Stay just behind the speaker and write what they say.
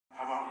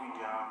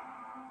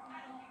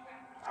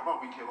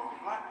we kill all the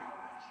black people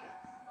next, yeah?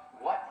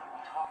 What are you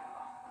talking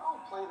about?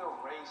 Don't play the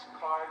race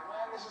card,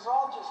 man. This is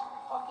all just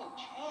fucking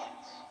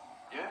chance.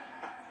 Yeah?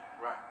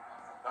 Right.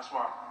 That's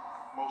why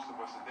most of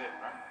us are dead,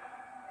 right?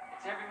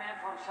 It's every man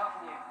for himself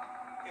in the end.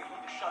 Hey, you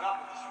need to shut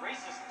up with this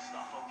racist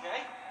stuff,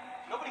 okay?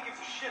 Nobody gives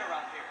a shit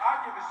around here.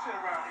 I give a shit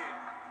around here.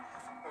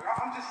 Look,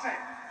 I'm just saying,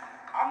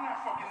 I'm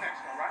not fucking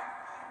next, all right?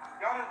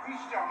 Y'all done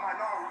reached y'all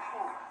minority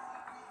quota.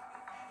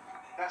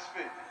 That's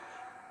fair.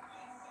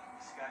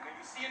 This guy, man,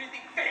 you see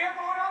anything fair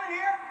going on in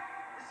here?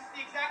 This is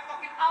the exact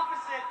fucking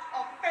opposite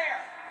of fair.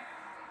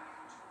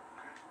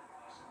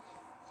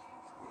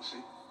 We'll see.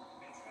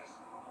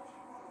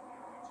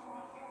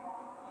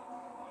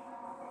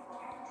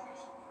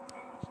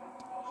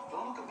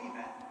 Don't look at me,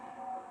 man.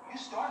 You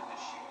started this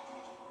shit.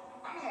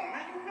 Come on,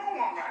 man, you know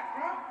I'm right,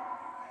 bro.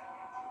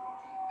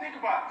 Think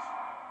about it.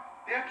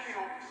 They'll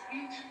kill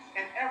each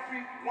and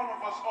every one of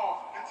us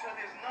off until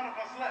there's none of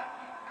us left.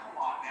 Come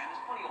on, man.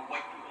 There's plenty of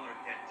white people that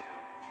are dead, too.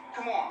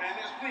 Come on, man,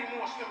 there's plenty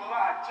more still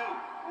alive, too.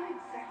 What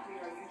exactly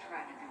are you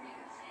trying to do with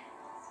this?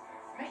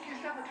 Make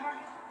yourself a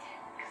target?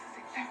 Because it's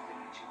exactly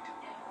what you do.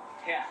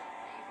 Yeah.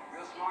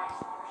 Real smart.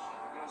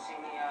 You don't see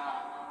any,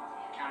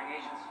 counting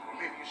agents? Well,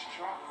 maybe you should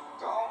try.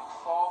 Don't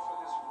fall for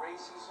this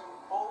racism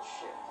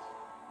bullshit.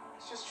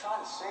 He's just trying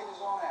to save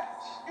his own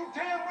ass. You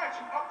damn right,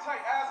 you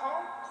uptight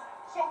asshole.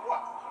 So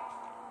what?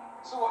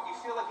 So what, you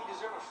feel like you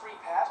deserve a free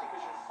pass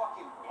because you're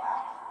fucking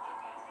black?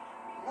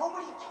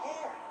 Nobody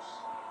cares.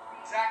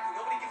 Exactly.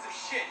 Nobody gives a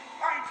shit.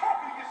 I ain't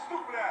talking to your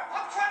stupid ass.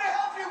 I'm trying to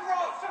help you, bro.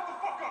 Shut the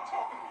fuck up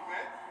talking to me,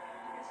 man.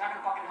 It's not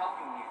gonna fucking help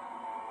you.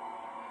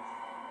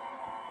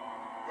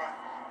 Right.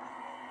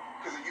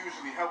 Because it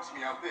usually helps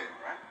me out there,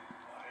 right?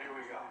 Here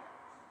we go.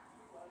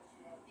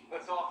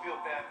 Let's all feel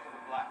bad for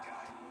the black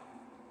guy.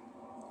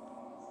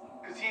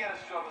 Because he had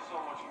to struggle so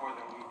much more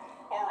than we did.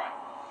 All right.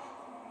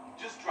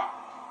 Just drop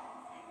it.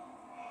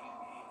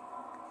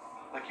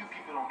 Like you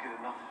people don't get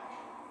enough.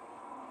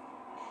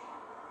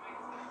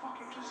 What the fuck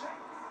you just say?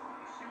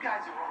 You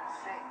guys are all the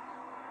same.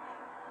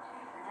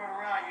 You run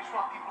around, you just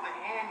want people to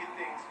hand you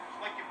things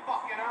like you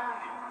fucking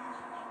earned it.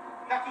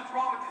 That's what's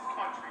wrong with this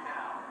country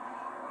now.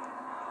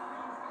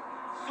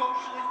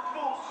 Socialist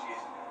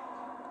bullshit.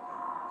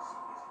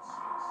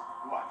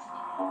 What?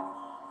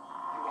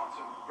 You want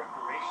some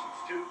reparations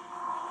too?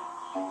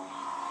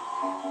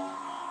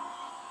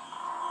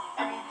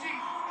 I mean,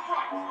 Jesus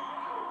Christ!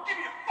 Give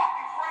me a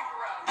fucking break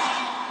around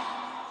here!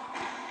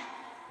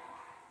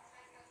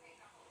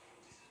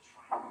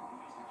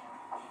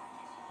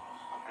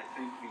 I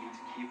think we need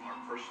to keep our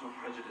personal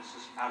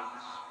prejudices out of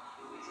this.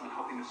 It's not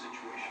helping the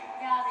situation.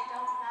 Yeah, they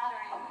don't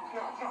matter anymore.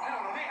 No, I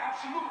don't know. They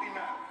absolutely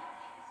matter.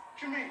 What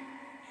you mean?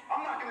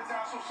 I'm not gonna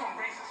die so some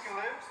racist can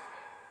live.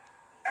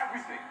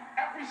 Everything,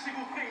 every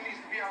single thing needs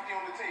to be out there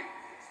on the table.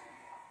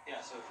 Yeah,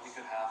 so if we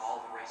could have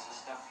all the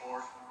racist stuff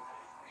forward.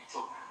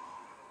 Look,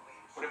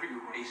 whatever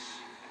your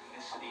race,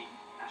 ethnicity,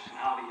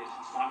 nationality is,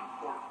 it's not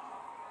important.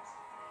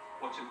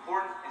 What's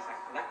important is that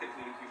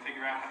collectively we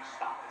figure out how to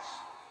stop this.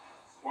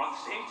 We're on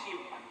the same team.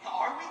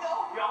 Are we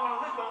though? We all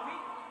want to live, don't we?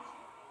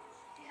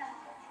 Yeah.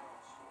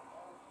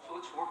 So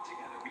let's work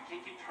together. We can't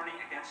keep turning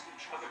against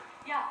each other.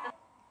 Yeah.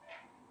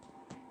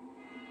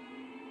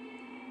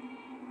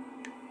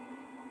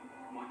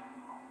 What?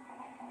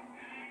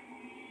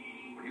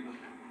 What are you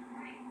looking at?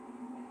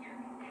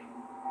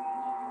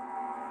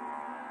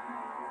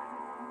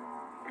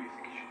 Or you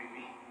think it should be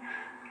me?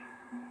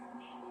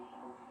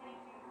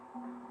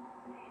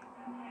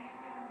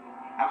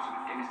 I was in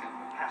Afghanistan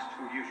for the past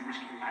 2 years,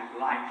 risking my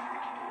life to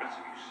keep the rest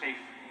of you safe.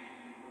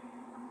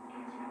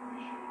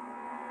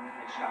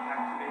 I just got back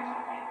today. I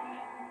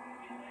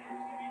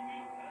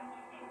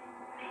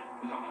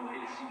was on my way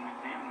to see my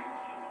family.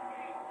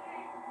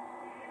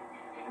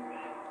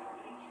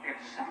 I got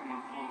a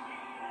 7-month-old.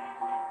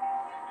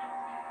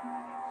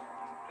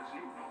 Doesn't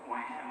even know who I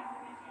am.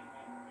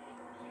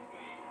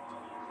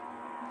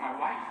 My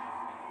wife.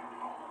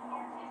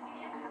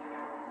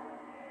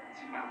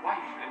 See, my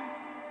wife, and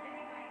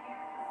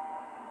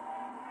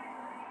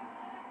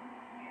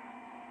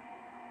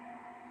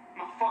I'm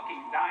not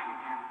fucking dying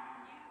here.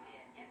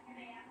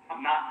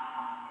 I'm not.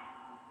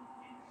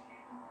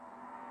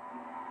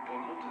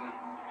 Going home to them.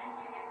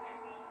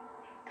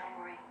 Don't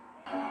worry.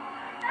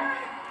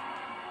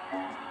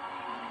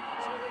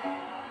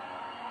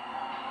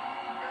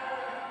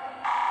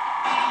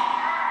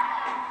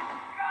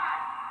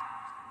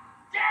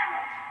 Damn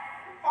it!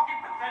 You're fucking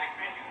pathetic,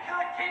 man. You kill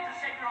a kid to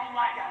save your own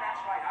life. Yeah,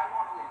 that's right. I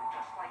want to live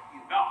just like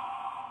you. No,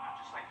 not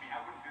just like me. I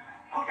wouldn't do that.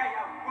 Okay,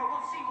 yeah, well,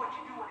 we'll see what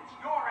you do when it's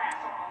your ass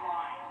on the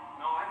line.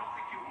 No, I don't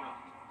think you will.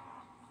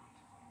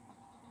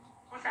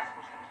 What's that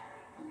supposed to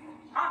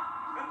mean? Huh?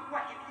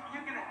 What,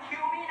 you're gonna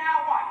kill me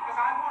now? Why? Because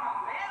I want to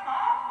live,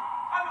 huh?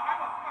 I'm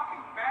a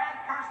fucking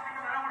bad person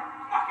because I don't want to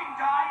fucking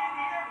die in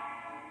here?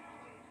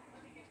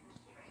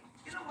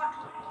 You know what?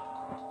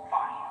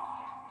 Fine.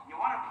 You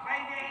want to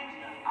play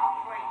games?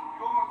 I'll play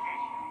your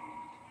game.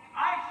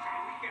 I say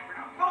we get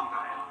rid of both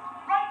of them.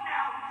 Right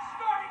now,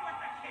 starting with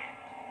the kid.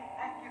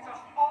 That gives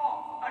us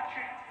all a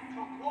chance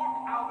to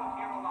walk out of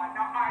here alive.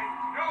 Now, I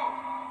know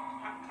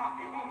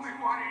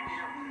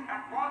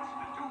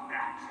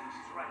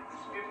right.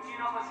 There's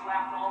 15 of us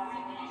left. All we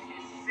need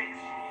is 6 in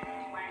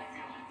playing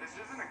field. This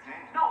isn't a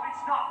game. No,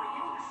 it's not. But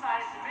you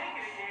decided to make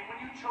it a game when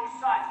you chose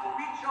sides. Well,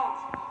 we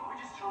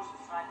just chose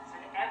the side that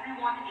said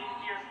everyone in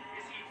here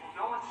is equal.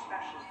 No one's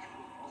special.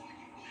 Most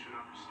people should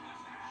understand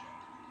that.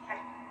 Hey,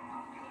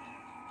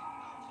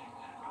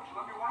 don't you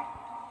love your wife?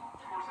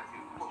 Of course I do.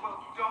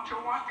 Well, don't you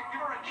want to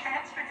give her a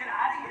chance to get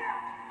out of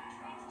here?